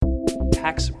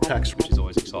tax, which is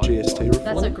always exciting. GST reform.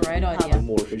 That's a great idea.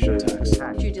 More efficient tax.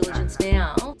 Due diligence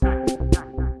now.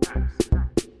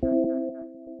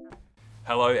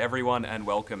 Hello, everyone, and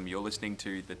welcome. You're listening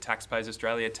to the Taxpayers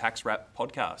Australia Tax Wrap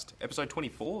podcast, episode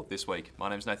 24 this week. My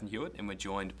name's Nathan Hewitt, and we're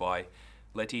joined by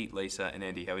Letty, Lisa, and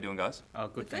Andy. How are we doing, guys? Oh,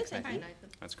 good, thanks, Nathan.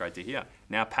 That's great to hear.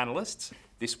 Now, panellists,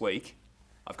 this week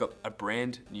I've got a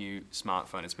brand new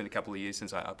smartphone. It's been a couple of years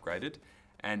since I upgraded,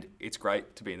 and it's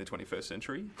great to be in the 21st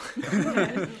century.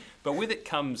 But with it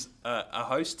comes a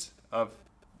host of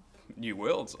new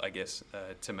worlds, I guess,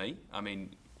 to me. I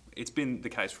mean, it's been the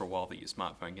case for a while that your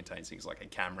smartphone contains things like a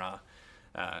camera,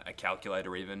 a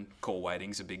calculator even. Call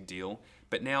waiting's a big deal.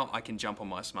 But now I can jump on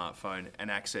my smartphone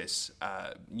and access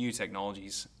new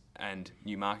technologies and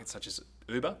new markets such as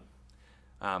Uber.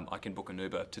 I can book an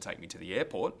Uber to take me to the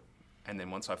airport, and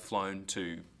then once I've flown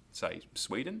to, say,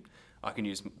 Sweden, I can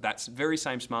use that very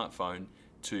same smartphone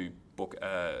to book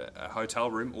a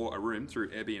hotel room or a room through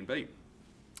Airbnb.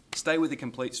 Stay with a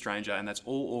complete stranger, and that's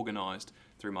all organised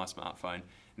through my smartphone.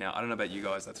 Now, I don't know about you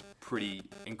guys, that's a pretty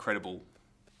incredible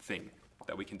thing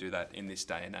that we can do that in this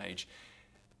day and age.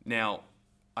 Now,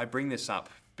 I bring this up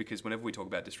because whenever we talk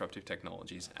about disruptive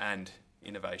technologies and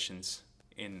innovations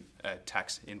in a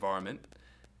tax environment,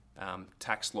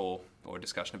 tax law or a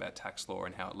discussion about tax law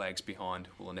and how it lags behind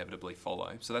will inevitably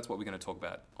follow. So that's what we're going to talk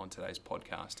about on today's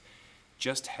podcast.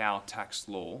 Just how tax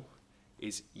law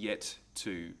is yet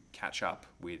to catch up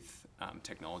with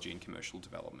technology and commercial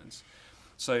developments.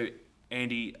 So,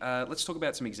 Andy, let's talk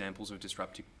about some examples of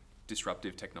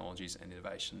disruptive technologies and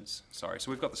innovations. So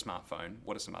we've got the smartphone.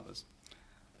 What are some others?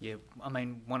 Yeah, I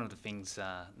mean, one of the things,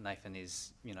 Nathan,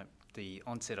 is, the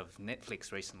onset of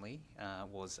Netflix recently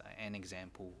was an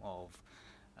example of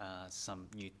some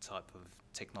new type of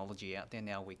technology out there.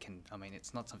 Now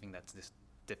it's not something that's just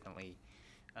definitely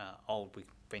old. We've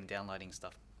been downloading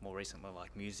stuff more recently,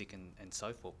 like music and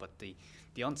so forth, but the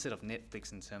onset of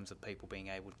Netflix in terms of people being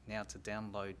able now to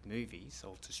download movies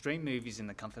or to stream movies in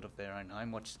the comfort of their own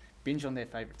home, binge on their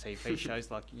favourite TV shows,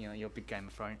 like you're a big Game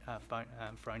of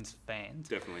Thrones fan.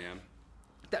 Definitely am.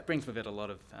 That brings with it a lot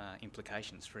of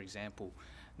implications. For example,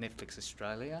 Netflix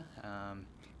Australia,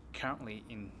 currently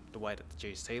in the way that the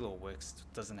GST law works,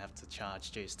 doesn't have to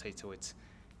charge GST to its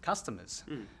customers.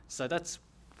 So that's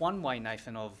one way,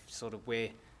 Nathan, of sort of where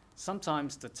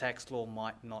sometimes the tax law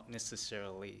might not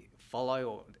necessarily follow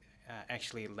or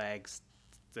actually lags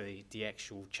the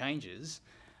actual changes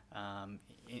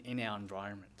in our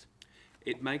environment.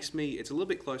 It's a little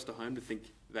bit close to home to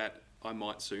think that I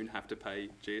might soon have to pay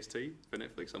GST for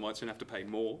Netflix. I might soon have to pay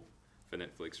more for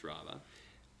Netflix, rather.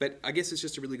 But I guess it's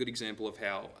just a really good example of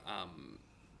how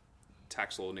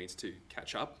tax law needs to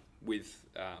catch up with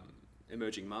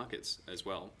emerging markets as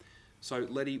well. So,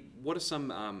 Letty, what are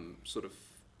some sort of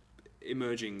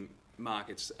emerging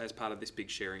markets as part of this big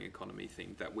sharing economy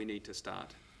thing that we need to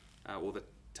start, or the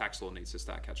tax law needs to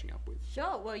start catching up with?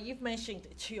 Sure. Well, you've mentioned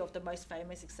two of the most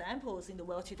famous examples in the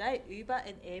world today, Uber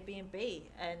and Airbnb.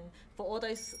 And for all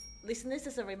those listeners,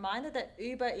 as a reminder that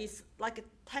Uber is like a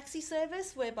taxi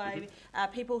service whereby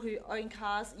people who own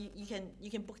cars, you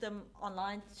can book them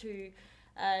online to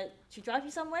drive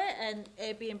you somewhere. And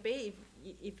Airbnb,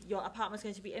 if your apartment's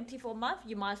going to be empty for a month,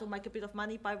 you might as well make a bit of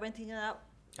money by renting it out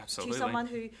Absolutely. to someone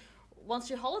who wants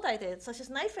to holiday there, such as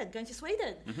Nathan going to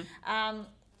Sweden.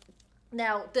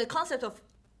 Now, the concept of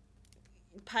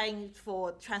paying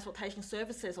for transportation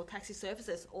services or taxi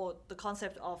services, or the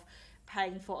concept of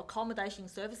paying for accommodation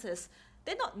services,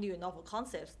 they're not new novel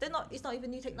concepts. It's not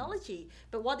even new technology.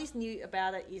 But what is new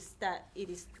about it is that it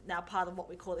is now part of what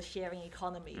we call the sharing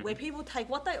economy, where people take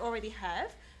what they already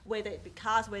have, whether it be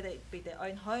cars, whether it be their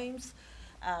own homes,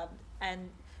 and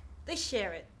they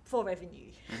share it for revenue.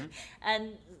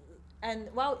 And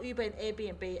while Uber and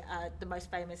Airbnb are the most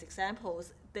famous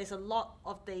examples, there's a lot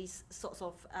of these sorts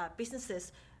of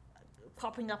businesses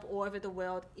cropping up all over the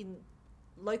world in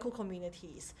local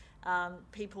communities.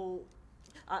 People,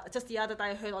 just the other day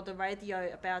I heard on the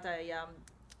radio about a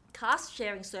car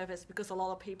sharing service, because a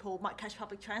lot of people might catch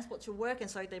public transport to work, and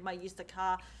so they may use the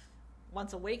car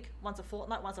once a week, once a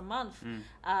fortnight, once a month.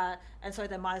 And so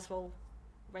they might as well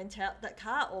rent out that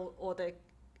car or the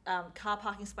car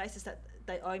parking spaces that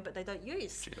they own but they don't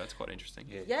use. Gee, that's quite interesting.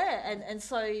 And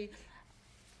so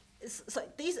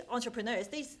these entrepreneurs,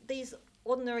 these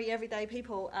ordinary everyday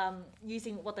people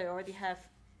using what they already have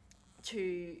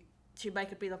to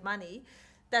make a bit of money,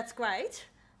 that's great.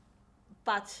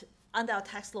 But under our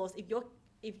tax laws, if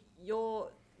you're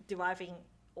deriving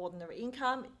ordinary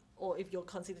income, or if you're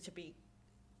considered to be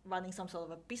running some sort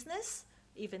of a business,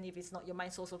 even if it's not your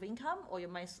main source of income or your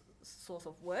main source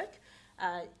of work,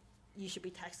 you should be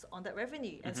taxed on that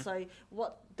revenue. And so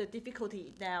what the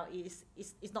difficulty now is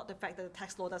not the fact that the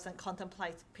tax law doesn't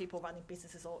contemplate people running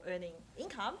businesses or earning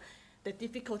income. The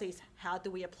difficulty is how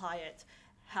do we apply it?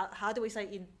 How do we say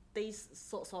in these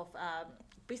sorts of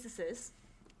businesses,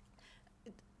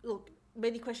 look,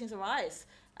 many questions arise.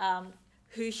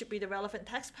 Who should be the relevant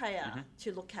taxpayer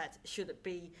to look at? Should it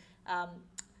be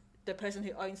the person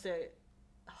who owns the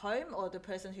home or the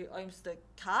person who owns the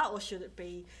car, or should it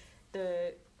be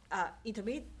the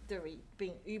intermediary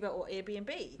being Uber or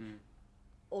Airbnb,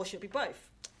 or should it be both?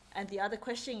 And the other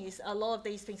question is, a lot of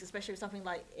these things, especially with something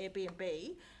like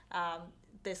Airbnb,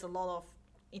 there's a lot of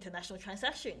international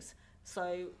transactions.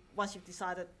 So once you've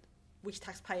decided which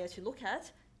taxpayer to look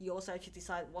at, you also have to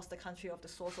decide what's the country of the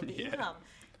source of the income.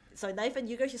 So Nathan,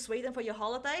 you go to Sweden for your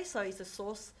holiday, so is the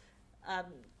source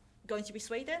going to be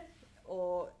Sweden?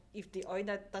 Or if the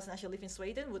owner doesn't actually live in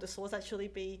Sweden, would the source actually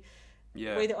be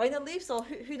where the owner lives, or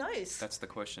who knows? That's the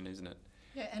question, isn't it?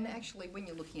 Yeah, and actually when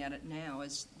you're looking at it now,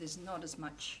 there's not as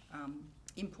much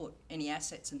input, any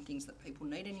assets and things that people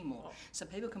need anymore. So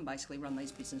people can basically run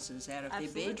these businesses out of their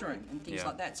bedroom and things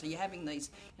like that. So you're having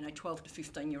these, 12 to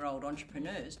 15-year-old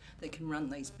entrepreneurs that can run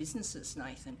these businesses,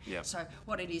 Nathan. Yeah. So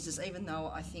what it is even though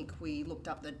I think we looked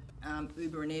up that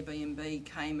Uber and Airbnb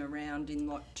came around in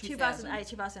 2008,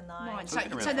 2009. So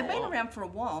they've been around for a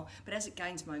while, but as it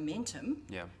gains momentum,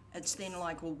 Yeah. it's then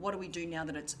like, well, what do we do now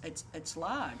that it's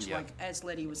large? Yeah. Like as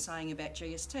Letty was saying about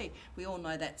GST, we all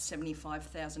know that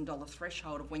 $75,000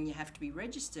 threshold of when you have to be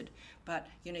registered. But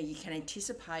you can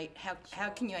anticipate how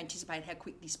can you anticipate how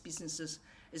quick this business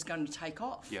is going to take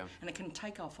off? Yeah. And it can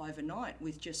take off overnight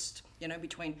with just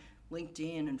between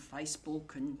LinkedIn and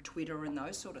Facebook and Twitter and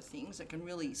those sort of things. It can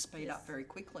really speed up very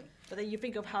quickly. But then you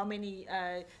think of how many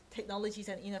technologies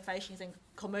and innovations and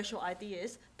commercial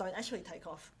ideas don't actually take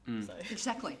off. So.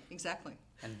 Exactly.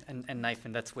 And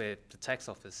Nathan, that's where the tax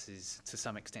office is to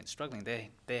some extent struggling.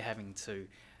 They're having to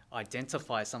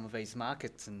identify some of these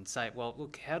markets and say, well,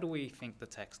 look, how do we think the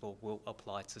tax law will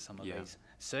apply to some of these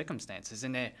circumstances?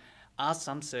 And there are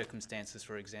some circumstances,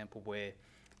 for example, where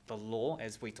the law,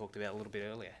 as we talked about a little bit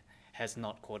earlier, has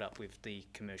not caught up with the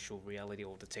commercial reality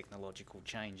or the technological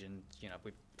change. And,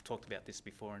 we've talked about this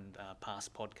before in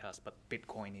past podcasts, but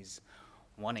Bitcoin is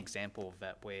one example of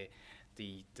that, where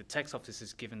the tax office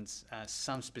has given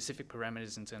some specific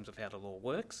parameters in terms of how the law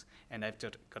works, and they've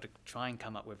got to try and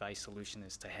come up with a solution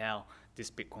as to how this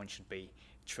Bitcoin should be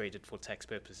treated for tax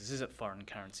purposes. Is it foreign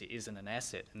currency? Is it an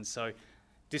asset? And so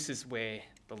this is where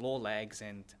the law lags,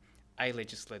 and a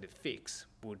legislative fix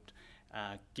would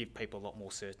give people a lot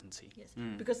more certainty. Yes,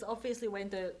 because obviously when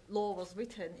the law was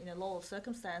written in a lot of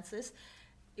circumstances,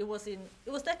 it was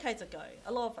decades ago.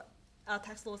 A lot of our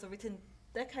tax laws are written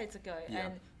decades ago,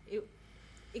 and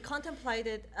it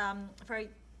contemplated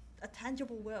a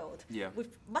tangible world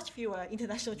with much fewer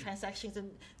international transactions and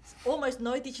almost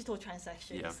no digital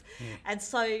transactions. And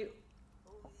so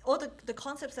all the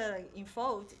concepts that are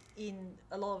involved in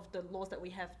a lot of the laws that we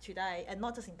have today, and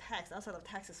not just in tax, outside of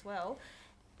tax as well,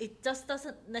 it just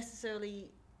doesn't necessarily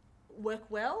work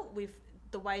well with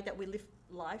the way that we live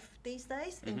life these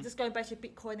days. And just going back to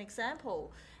Bitcoin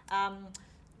example,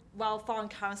 while foreign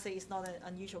currency is not an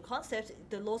unusual concept,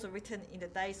 the laws are written in the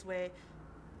days where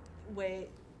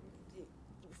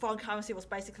foreign currency was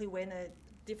basically when a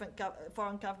different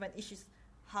foreign government issues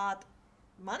hard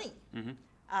money.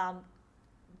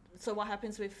 So what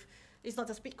happens with, it's not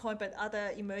just Bitcoin, but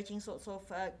other emerging sorts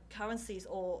of currencies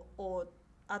or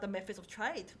other methods of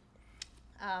trade.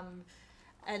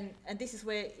 And this is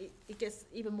where it gets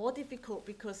even more difficult,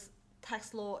 because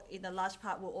tax law in a large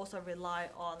part will also rely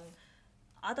on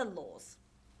other laws.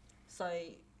 So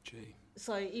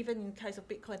even in case of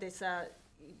Bitcoin, there's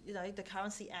the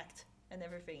Currency Act and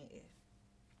everything.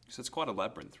 So it's quite a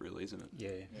labyrinth, really, isn't it?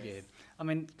 Yeah. I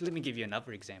mean, let me give you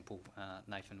another example,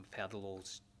 Nathan, of how the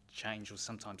laws change, or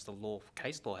sometimes the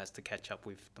case law has to catch up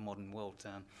with the modern world.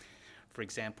 For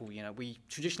example, we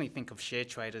traditionally think of share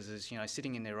traders as,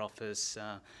 sitting in their office,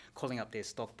 calling up their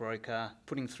stockbroker,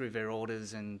 putting through their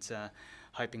orders and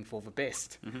hoping for the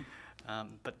best.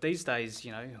 But these days,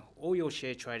 all your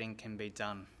share trading can be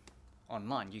done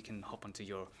online. You can hop onto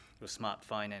your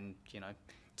smartphone and,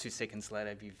 2 seconds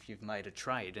later you've made a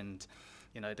trade. And,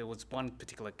 there was one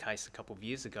particular case a couple of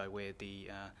years ago where the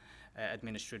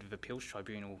Administrative Appeals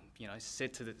Tribunal,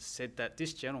 said that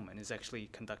this gentleman is actually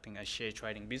conducting a share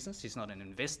trading business. He's not an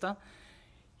investor.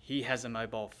 He has a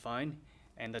mobile phone,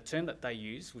 and the term that they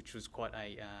use, which was quite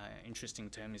a interesting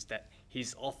term, is that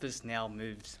his office now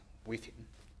moves with him.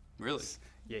 Really?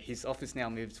 Yeah, his office now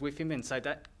moves with him, and so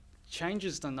that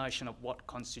changes the notion of what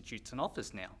constitutes an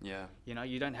office now. Yeah.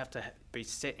 You don't have to be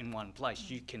set in one place.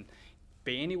 You can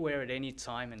be anywhere at any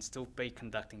time and still be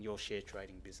conducting your share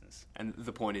trading business. And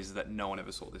the point is that no one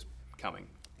ever saw this coming.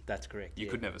 That's correct. You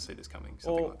yeah. could never see this coming,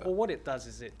 something like that. Or what it does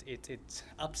is it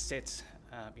upsets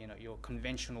your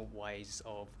conventional ways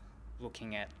of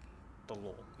looking at the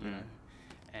law, you know,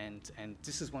 and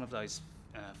this is one of those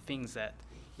things that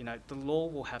the law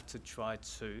will have to try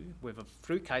to, whether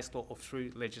through case law or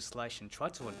through legislation, try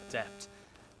to adapt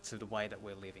to the way that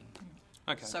we're living.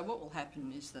 Okay. So what will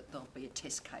happen is that there'll be a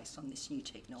test case on this new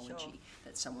technology Sure.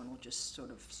 that someone will just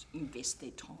sort of invest their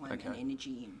time Okay. and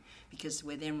energy in, because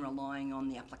we're then relying on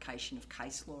the application of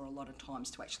case law a lot of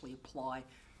times to actually apply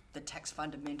the tax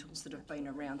fundamentals that have been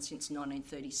around since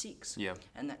 1936. Yeah.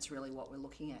 And that's really what we're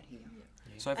looking at here.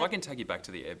 So if I can take you back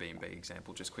to the Airbnb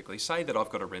example just quickly, say that I've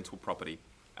got a rental property,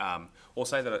 or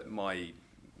say that my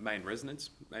main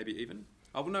residence, maybe even,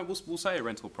 we'll say a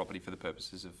rental property for the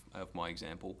purposes of my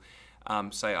example.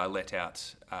 Say I let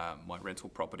out my rental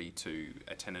property to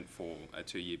a tenant for a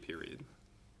 2-year period.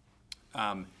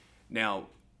 Now,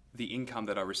 the income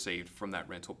that I received from that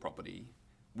rental property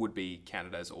would be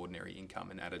counted as ordinary income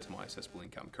and added to my assessable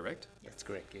income, correct? That's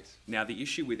correct, yes. Now, the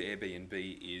issue with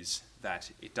Airbnb is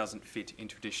that it doesn't fit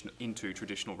into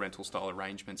traditional rental style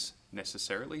arrangements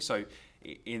necessarily. So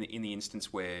in the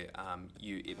instance where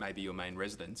it may be your main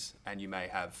residence and you may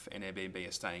have an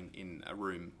Airbnb staying in a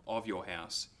room of your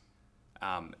house,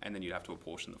 and then you'd have to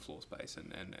apportion the floor space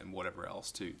and whatever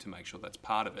else to make sure that's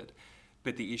part of it.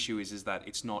 But the issue is that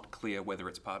it's not clear whether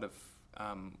it's part of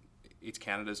it's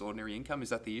counted as ordinary income. Is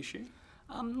that the issue?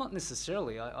 Not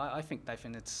necessarily. I think,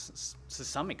 Nathan, it's to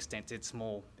some extent it's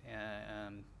more,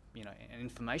 an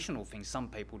informational thing. Some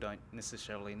people don't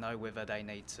necessarily know whether they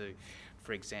need to,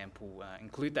 for example,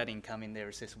 include that income in their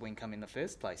assessable income in the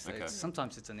first place. So Okay.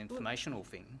 sometimes it's an informational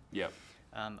thing. Yeah.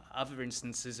 Other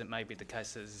instances, it may be the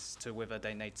case as to whether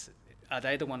they need to, are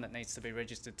they the one that needs to be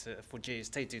registered for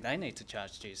GST? Do they need to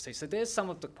charge GST? So there's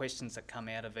some of the questions that come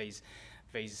out of these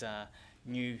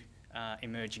new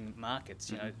emerging markets.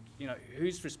 You know,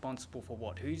 who's responsible for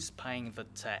what? Who's paying the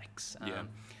tax?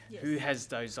 Yes. Who has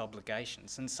those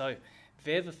obligations? And so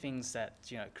they're the things that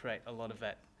create a lot of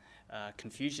that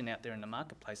confusion out there in the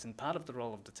marketplace. And part of the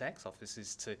role of the tax office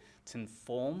is to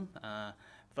inform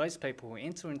those people who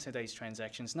enter into these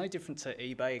transactions, no different to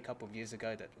eBay a couple of years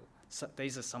ago, that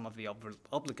these are some of the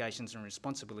obligations and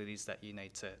responsibilities that you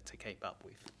need to keep up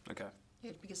with. Okay.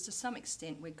 Yeah, because to some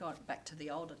extent we got back to the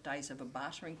older days of a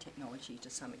bartering technology to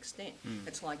some extent.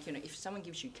 It's like, if someone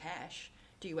gives you cash,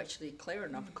 do you actually declare it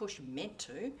enough? Of course you're meant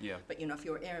to. Yeah. But, if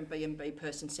your Airbnb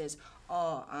person says,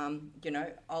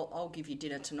 I'll give you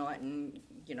dinner tonight and,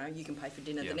 you can pay for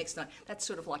dinner Yeah. the next night. That's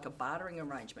sort of like a bartering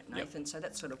arrangement, Yep. Nathan. So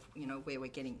that's sort of, where we're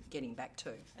getting back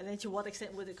to. And then to what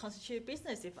extent would it constitute a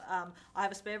business? If I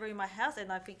have a spare room in my house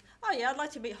and I think, I'd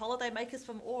like to meet holiday makers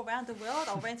from all around the world,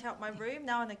 I'll rent out my room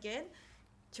now and again,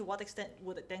 to what extent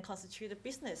would it then constitute a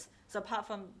business? So apart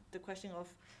from the question of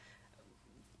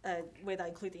whether I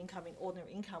include the income in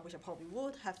ordinary income, which I probably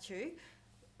would have to,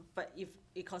 but if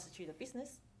it constitutes a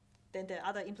business, then there are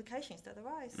other implications that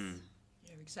arise,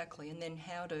 Yeah, exactly. And then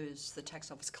how does the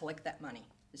tax office collect that money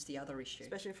is the other issue.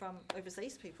 especially from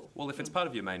overseas people. Well, if it's part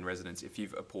of your main residence, if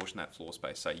you've apportioned that floor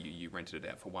space, say you rented it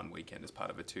out for one weekend as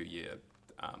part of a 2-year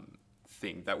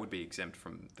thing, that would be exempt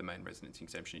from the main residence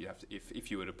exemption. You have to,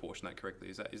 if you would apportion that correctly.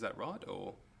 Is that right?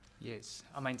 Or Yes,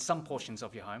 I mean some portions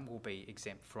of your home will be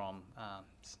exempt from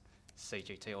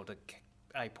CGT, or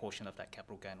a portion of that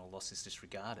capital gain or loss is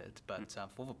disregarded. But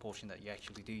for the portion that you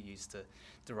actually do use to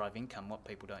derive income, what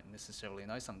people don't necessarily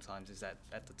know sometimes is that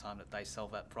at the time that they sell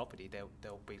that property,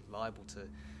 they'll be liable to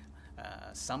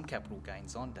some capital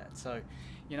gains on that. So,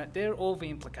 there are all the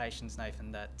implications,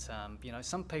 Nathan, that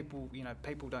some people,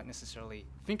 people don't necessarily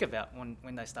think about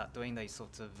when they start doing these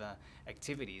sorts of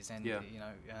activities, and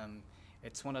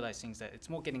it's one of those things that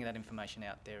it's more getting that information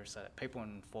out there so that people are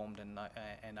informed and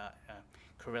are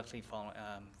correctly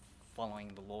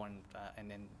following the law and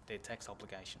then their tax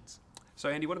obligations. so,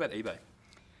 Andy, what about eBay?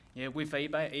 Yeah, with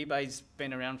eBay's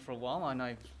been around for a while. I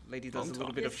know Liddy does Long a little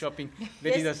time. bit of Yes. shopping.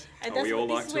 Liddy does. And Oh, that's we all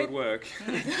what- like this to is at where- work.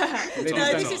 Liddy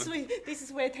does. this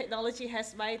is where technology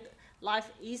has made life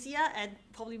easier and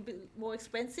probably a bit more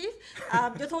expensive.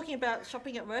 You're talking about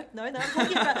shopping at work? No, I'm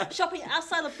talking about shopping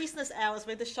outside of business hours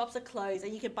where the shops are closed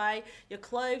and you can buy your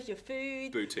clothes, your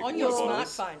food. Boutique On your water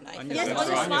bottles. smartphone, Nathan. your Yes, That's on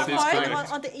your right, yes, it is smartphone,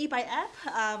 correct. on the eBay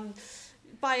app.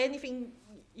 Buy anything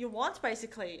you want,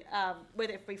 basically,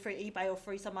 whether it be through eBay or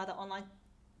through some other online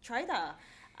trader.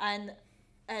 And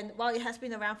while it has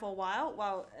been around for a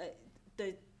while,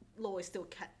 the law is still,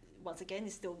 once again,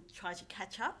 is still trying to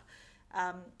catch up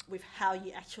with how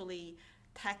you actually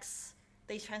tax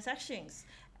these transactions.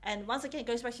 And once again, it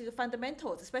goes back to the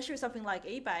fundamentals, especially with something like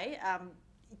eBay.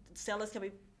 Sellers can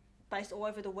be based all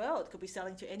over the world, could be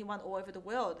selling to anyone all over the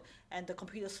world. And the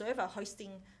computer server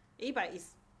hosting eBay is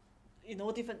in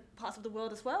all different parts of the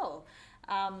world as well.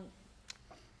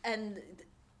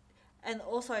 And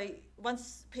also,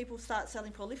 once people start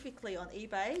selling prolifically on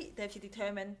eBay, they have to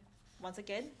determine, once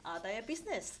again, are they a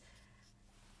business?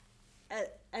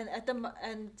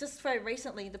 And just very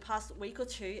recently, in the past week or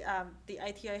two, the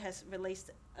ATO has released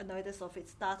a notice of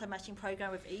its data matching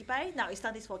program with eBay. Now, it's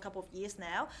done this for a couple of years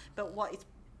now, but what it's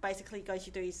basically going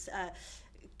to do is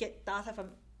get data from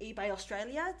eBay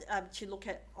Australia to look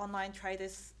at online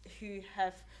traders who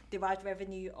have derived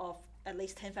revenue of at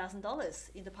least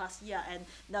 $10,000 in the past year. And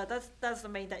no, that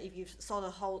doesn't mean that if you've sold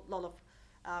a whole lot of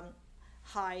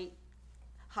high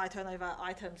turnover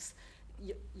items,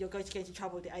 you're going to get into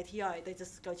trouble with the ATO. They're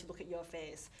just going to look at your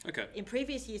affairs. Okay. In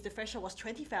previous years, the threshold was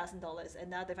 $20,000, and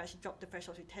now they've actually dropped the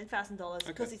threshold to $10,000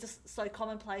 because it's just so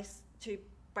commonplace to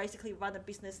basically run a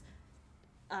business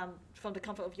from the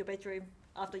comfort of your bedroom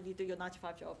after you do your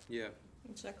 9-to-5 job. Yeah.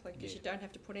 Exactly, because you don't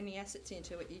have to put any assets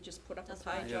into it. You just put up That's a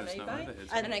page right. on there's no eBay, overheads.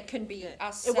 and it can be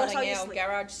us It works selling our obviously.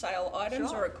 garage sale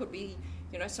items, Sure. or it could be,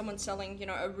 someone selling,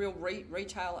 a real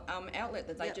retail outlet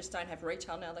that they Yep. just don't have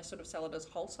retail now. They sort of sell it as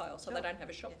wholesale, so they Sure. don't have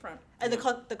a shop front. And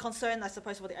the concern, I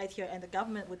suppose, for the ATO and the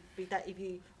government would be that if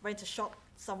you rent a shop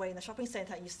somewhere in a shopping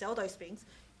centre and you sell those things,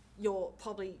 you're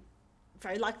probably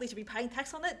very likely to be paying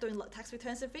tax on it, doing tax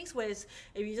returns and things. Whereas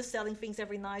if you're just selling things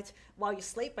every night while you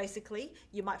sleep, basically,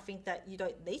 you might think that you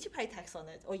don't need to pay tax on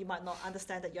it, or you might not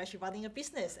understand that you're actually running a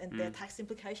business, and there are tax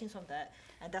implications from that.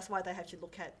 And that's why they have to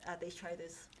look at these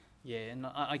traders. Yeah, and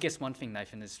I guess one thing,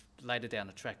 Nathan, is later down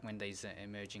the track when these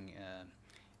emerging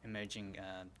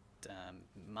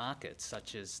markets,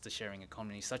 such as the sharing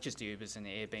economy, such as the Ubers and the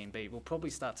Airbnb, we'll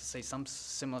probably start to see some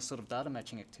similar sort of data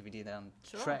matching activity down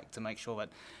the track to make sure that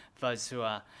those who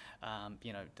are,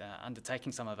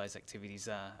 undertaking some of those activities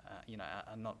are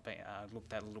not being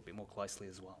looked at a little bit more closely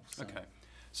as well. So. Okay.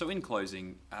 So in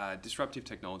closing, disruptive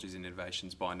technologies and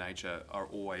innovations by nature are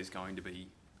always going to be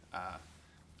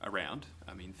around.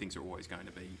 I mean, things are always going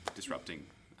to be disrupting.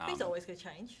 Things are always going to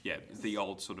change. Yeah, the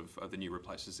old sort of the new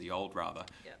replaces the old, rather.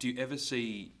 Yeah. Do you ever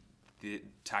see the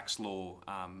tax law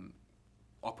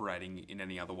operating in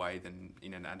any other way than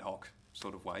in an ad hoc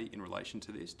sort of way in relation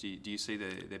to this? Do you see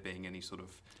there being any sort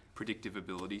of predictive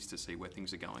abilities to see where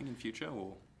things are going in future,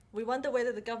 or? We wonder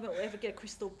whether the government will ever get a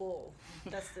crystal ball.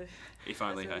 That's the If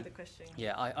only, that's really hey? the question.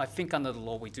 Yeah, I think under the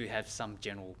law we do have some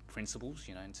general principles,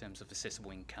 in terms of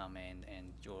assessable income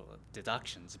and your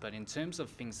deductions. But in terms of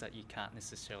things that you can't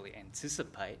necessarily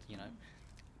anticipate,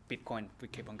 Bitcoin, we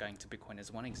keep on going to Bitcoin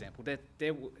as one example.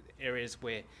 There are areas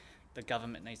where the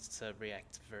government needs to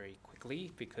react very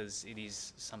quickly, because it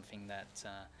is something that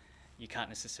you can't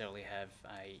necessarily have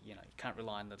you can't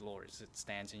rely on the law as it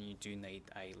stands, and you do need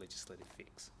a legislative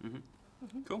fix.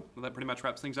 Cool. Well, that pretty much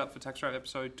wraps things up for Tax Drive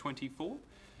episode 24.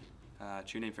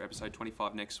 Tune in for episode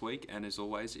 25 next week. And as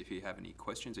always, if you have any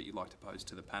questions that you'd like to pose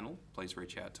to the panel, please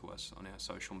reach out to us on our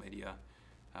social media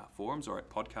forums or at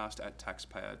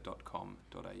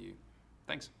podcast@taxpayer.com.au.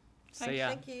 Thanks. See ya.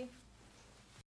 Thank you.